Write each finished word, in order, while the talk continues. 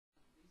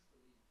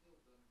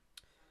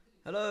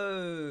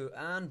Hello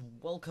and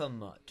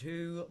welcome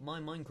to my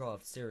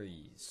Minecraft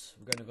series.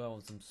 We're going to go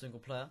on some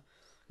single player.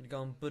 We're going to go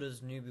on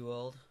Buddha's Newbie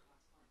World.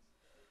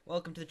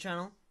 Welcome to the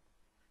channel.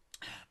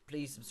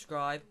 Please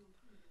subscribe.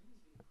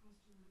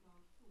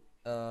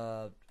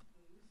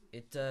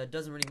 It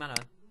doesn't really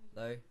matter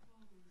though.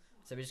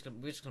 So we're just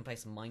gonna play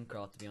some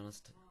Minecraft, to be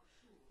honest.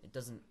 It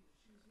doesn't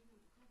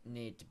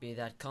need to be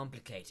that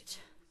complicated.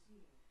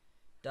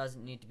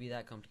 Doesn't need to be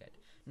that complicated.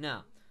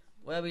 Now,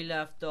 where we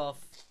left off.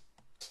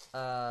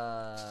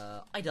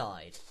 I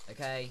died.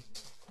 Okay,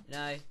 you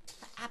know, that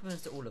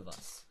happens to all of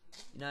us.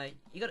 You know,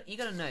 you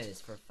gotta know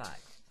this for a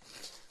fact.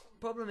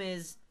 Problem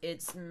is,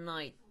 it's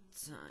night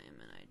time,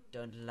 and I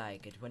don't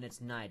like it when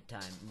it's night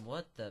time.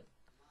 What the?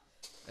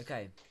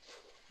 Okay.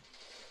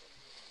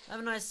 Have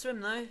a nice swim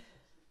though.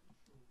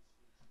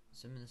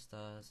 Swim in the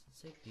stars.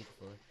 It's so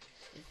beautiful.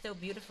 It's so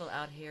beautiful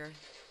out here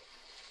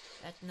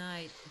at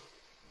night.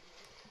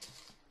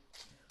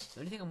 The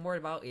only thing I'm worried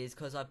about is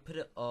because I put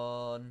it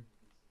on.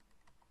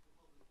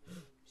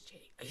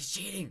 He's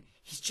cheating!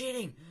 He's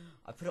cheating!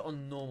 I put it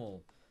on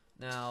normal.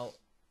 Now,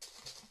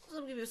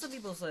 some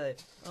people say,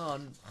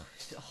 oh,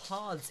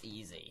 hard's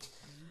easy.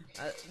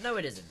 No,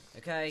 it isn't,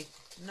 okay?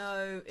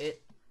 No,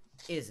 it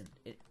isn't.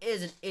 It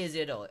isn't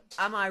easy at all.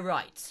 Am I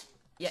right?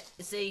 Yeah,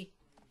 you see?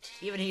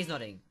 Even he's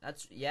nodding.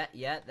 That's, yeah,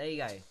 there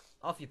you go.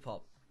 Off you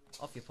pop.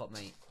 Off you pop,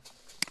 mate.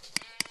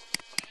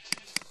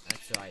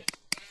 That's right.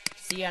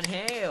 See you in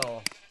here.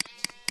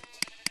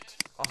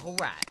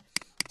 Alright.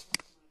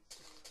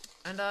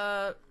 And,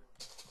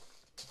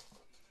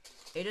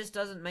 it just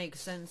doesn't make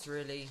sense,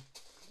 really,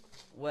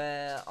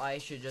 where I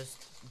should just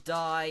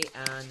die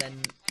and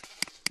then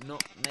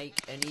not make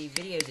any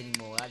videos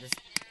anymore.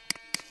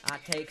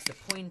 That takes the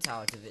point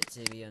out of it,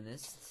 to be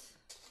honest.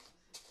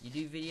 You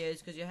do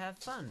videos because you have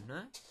fun,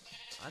 no?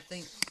 I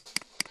think.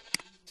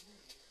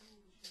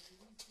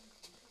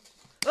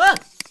 Ah!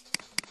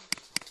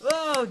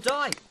 Oh,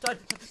 die! Die!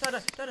 Okay.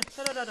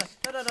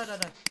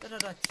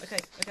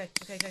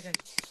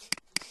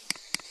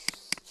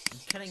 I'm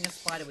killing a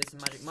spider with some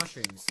magic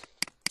mushrooms.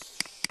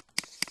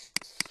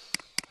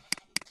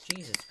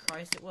 Jesus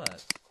Christ, it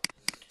worked.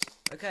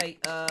 Okay,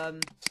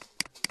 we're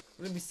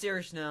gonna be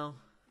serious now.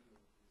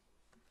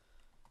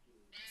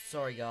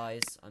 Sorry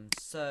guys, I'm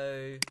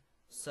so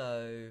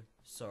sorry.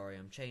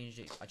 I changed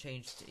it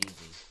to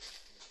easy.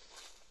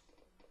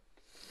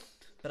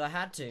 But I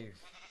had to.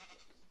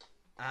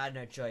 I had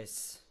no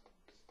choice.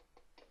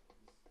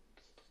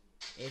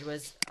 It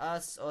was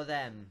us or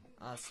them.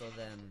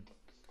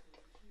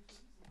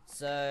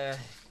 So,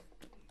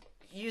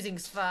 using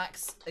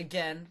Sphax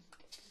again.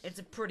 It's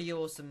a pretty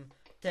awesome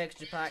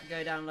texture pack.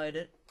 Go download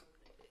it.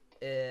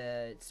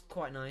 It's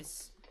quite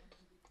nice.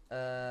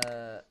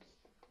 I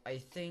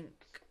think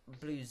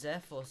Blue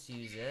Zephos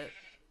use it,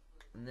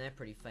 and they're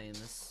pretty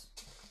famous.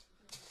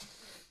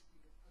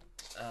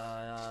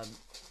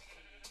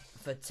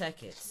 For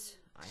Tekkit,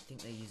 I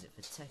think they use it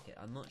for Tekkit.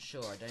 I'm not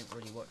sure. I don't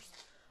really watch.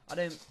 I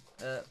don't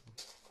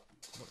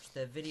watch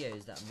their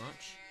videos that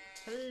much.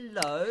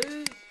 Hello,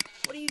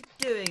 what are you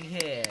doing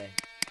here?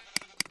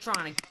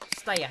 Trying to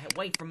stay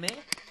away from me?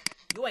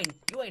 You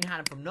ain't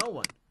hiding from no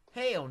one.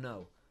 Hell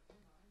no.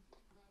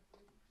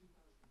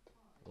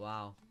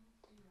 Wow.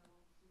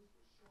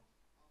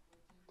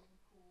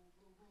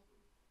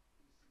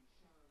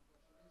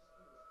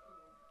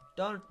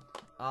 Don't.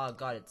 Oh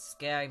god, it's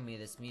scaring me,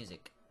 this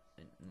music.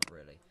 Not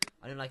really.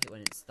 I don't like it when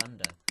it's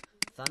thunder.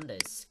 Thunder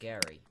is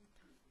scary.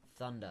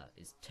 Thunder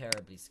is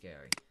terribly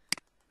scary.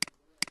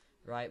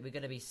 Right, we're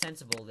gonna be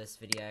sensible this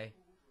video.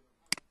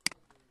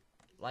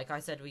 Like I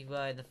said we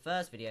were in the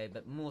first video,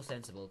 but more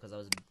sensible because I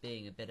was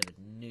being a bit of a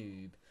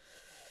noob.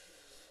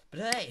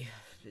 But hey,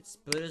 it's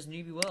Buddha's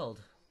Newbie World.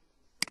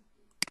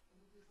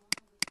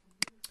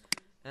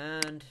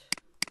 And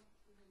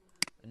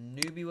a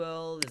newbie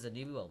world is a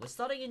newbie world. We're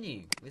starting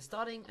anew. We're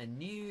starting a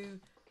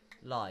new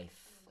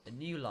life. A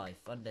new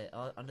life under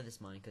this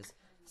mine, because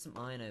there's some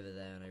iron over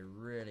there, and I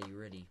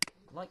really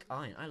like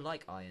iron. I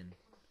like iron.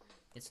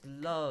 It's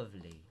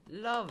lovely.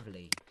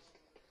 Lovely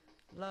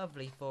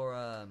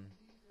for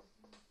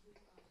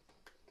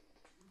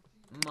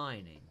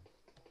mining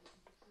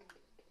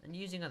and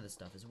using other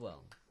stuff as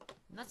well.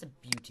 And that's the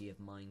beauty of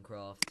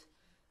Minecraft.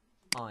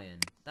 Iron.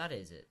 That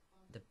is it.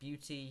 The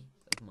beauty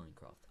of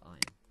Minecraft.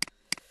 Iron.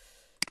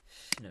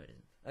 No, it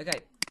isn't.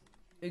 Okay.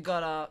 We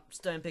got our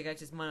stone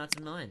pickaxes, 9 out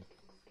of 9.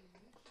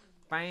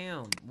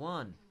 Bam.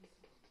 1,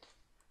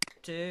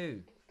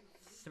 2,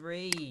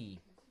 3,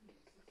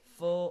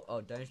 4.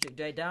 Oh, don't shoot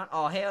straight down.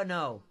 Oh, hell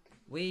no.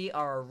 We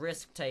are a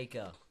risk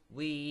taker.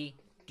 We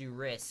do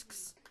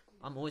risks.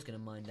 I'm always gonna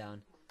mine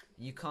down.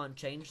 You can't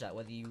change that,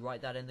 whether you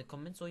write that in the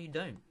comments or you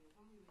don't.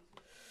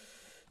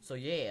 So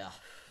yeah.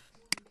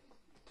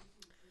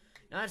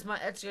 Now let's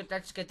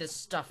get this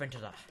stuff into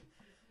the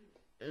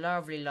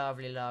lovely. I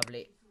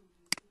haven't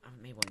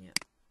made one yet.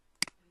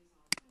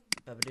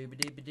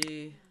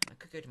 Babadoo-ba-doo-ba-doo. I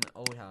could go to my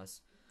old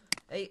house.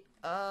 Hey,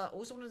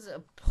 also wanted to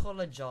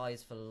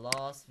apologize for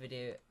last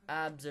video.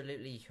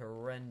 Absolutely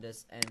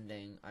horrendous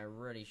ending. I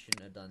really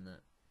shouldn't have done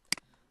that.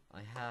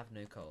 I have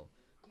no coal.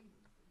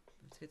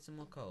 Let's get some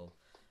more coal.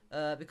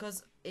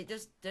 Because it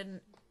just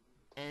didn't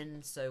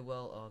end so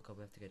well. Oh god,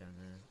 we have to go down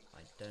there.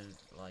 I don't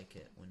like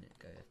it when it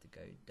have to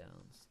go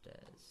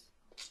downstairs.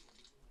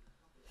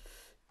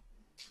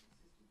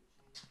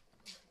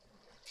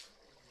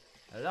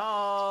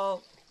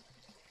 Hello?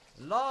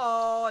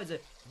 Hello? Is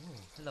it? Oh,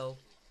 hello.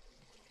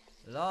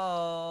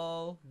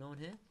 Hello? No one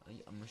here?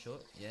 I'm not sure.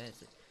 Yeah,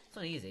 it's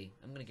not easy.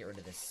 I'm gonna get rid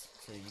of this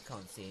so you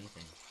can't see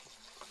anything.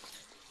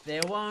 They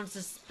won't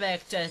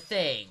suspect a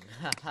thing.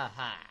 Ha ha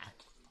ha.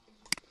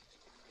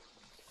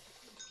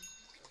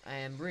 I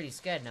am really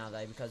scared now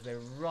though because we're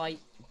right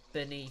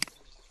beneath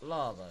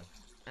lava.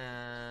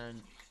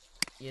 And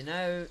you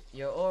know,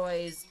 you're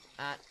always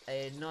at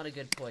a not a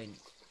good point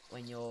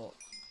when you're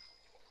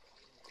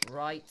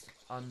right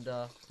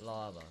under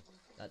lava.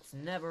 That's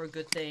never a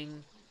good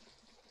thing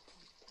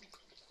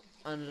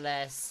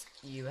unless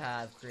you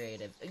have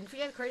creative. If you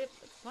have creative,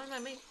 fine by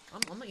me.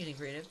 I'm not using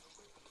creative.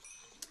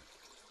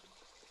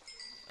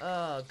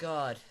 Oh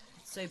god,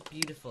 it's so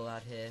beautiful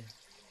out here.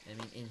 I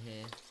mean, in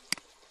here.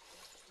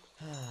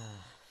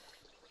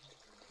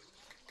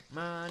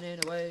 Running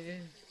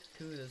away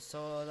to the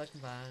soil that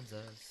confines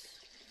us.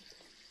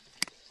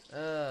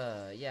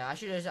 Yeah, I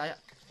should have.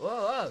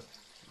 Whoa!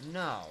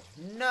 No!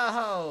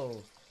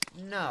 No!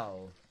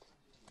 No!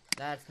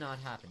 That's not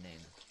happening.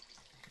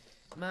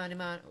 Money,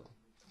 man.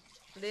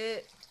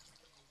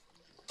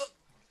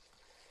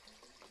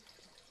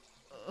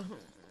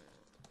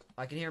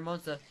 I can hear a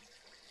monster.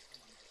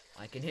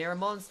 I can hear a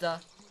monster.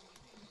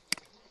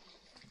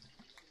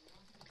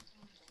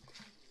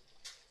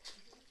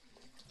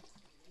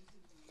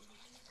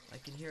 I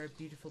can hear a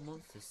beautiful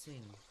monster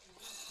sing.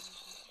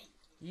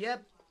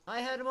 Yep,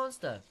 I heard a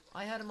monster.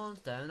 I heard a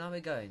monster, and now we're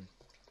going.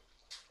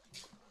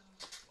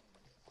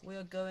 We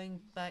are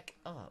going back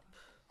up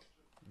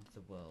into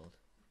the world.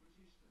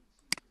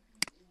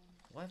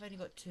 Why have I only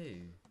got 2?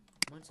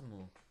 Want some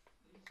more?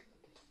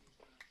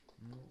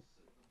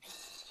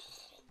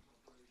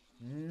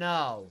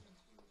 No.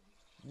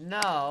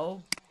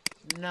 No.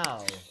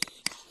 No.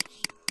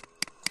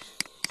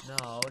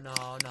 No, no,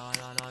 no, no,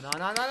 no, no, no,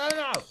 no, no,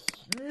 no!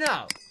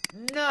 No!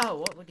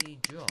 No! What did he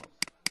drop?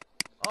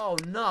 Oh,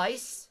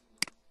 nice!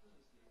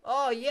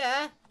 Oh,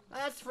 yeah!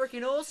 That's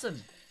freaking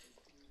awesome!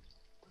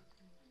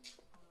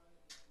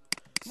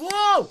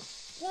 Whoa!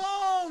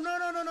 Whoa! No,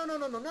 no, no, no, no,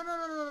 no, no, no, no,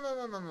 no, no,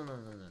 no, no, no, no, no,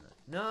 no, no.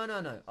 No,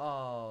 no, no.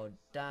 Oh,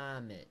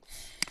 damn it.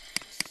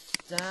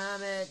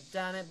 Damn it,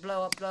 damn it.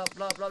 Blow up, blow up,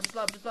 blow up, blow up, just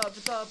blow up, just blow up,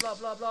 just blow up, blow up,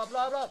 blow up, blow up, blow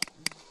up, blow up.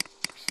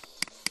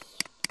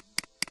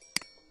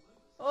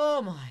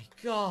 Oh my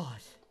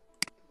god.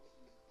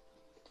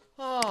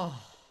 Oh.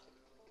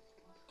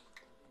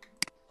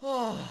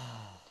 Oh.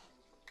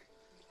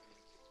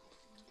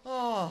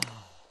 Oh.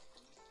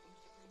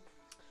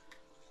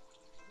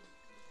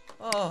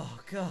 Oh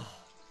god.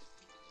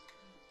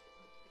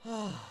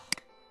 Oh.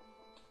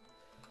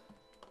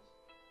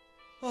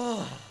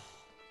 Oh.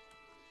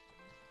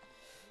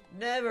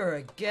 Never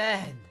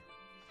again.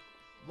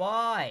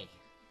 Why?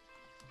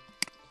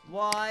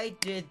 Why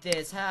did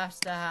this have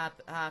to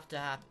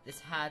happen? This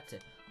had to.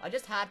 I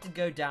just had to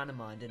go down a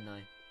mine, didn't I?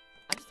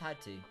 I just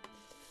had to.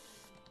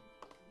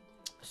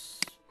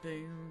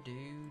 Spoon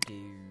doo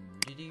doo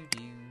doo doo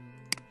doo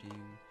doo.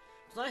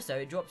 It's nice though.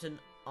 It drops an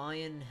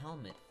iron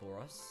helmet for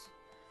us,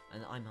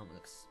 and the iron helmet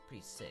looks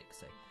pretty sick.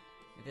 So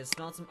we're gonna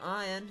smelt some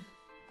iron,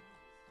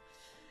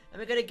 and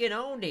we're gonna get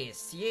on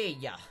this.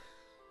 Yeah.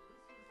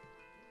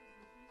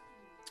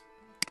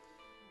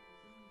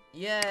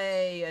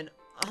 Yay! An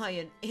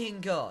iron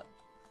ingot.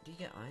 Do you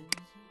get iron?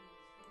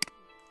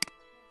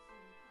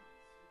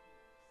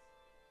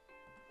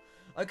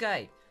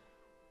 Okay.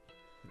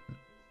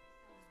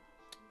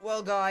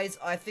 Well, guys,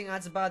 I think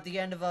that's about the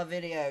end of our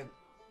video.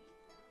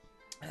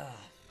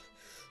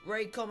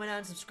 Rate, comment,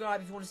 and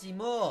subscribe if you want to see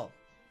more.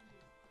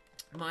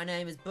 My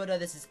name is Buddha.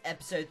 This is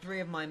episode 3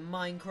 of my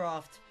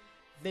Minecraft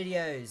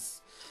videos.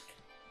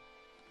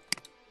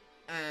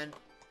 And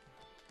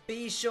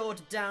be sure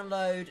to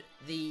download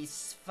the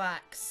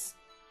Sphax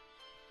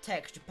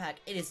texture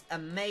pack. It is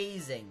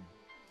amazing.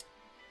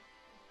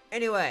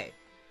 Anyway,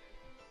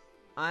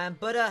 I am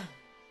Buddha,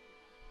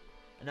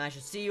 and I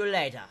shall see you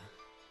later.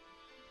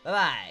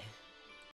 Bye-bye.